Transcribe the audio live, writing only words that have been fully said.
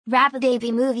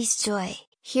Rapidaby Moviesjoy,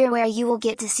 here where you will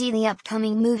get to see the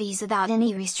upcoming movies without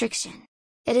any restriction.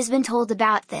 It has been told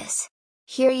about this.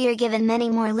 Here you're given many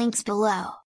more links below.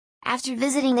 After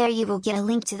visiting there you will get a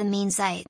link to the main site.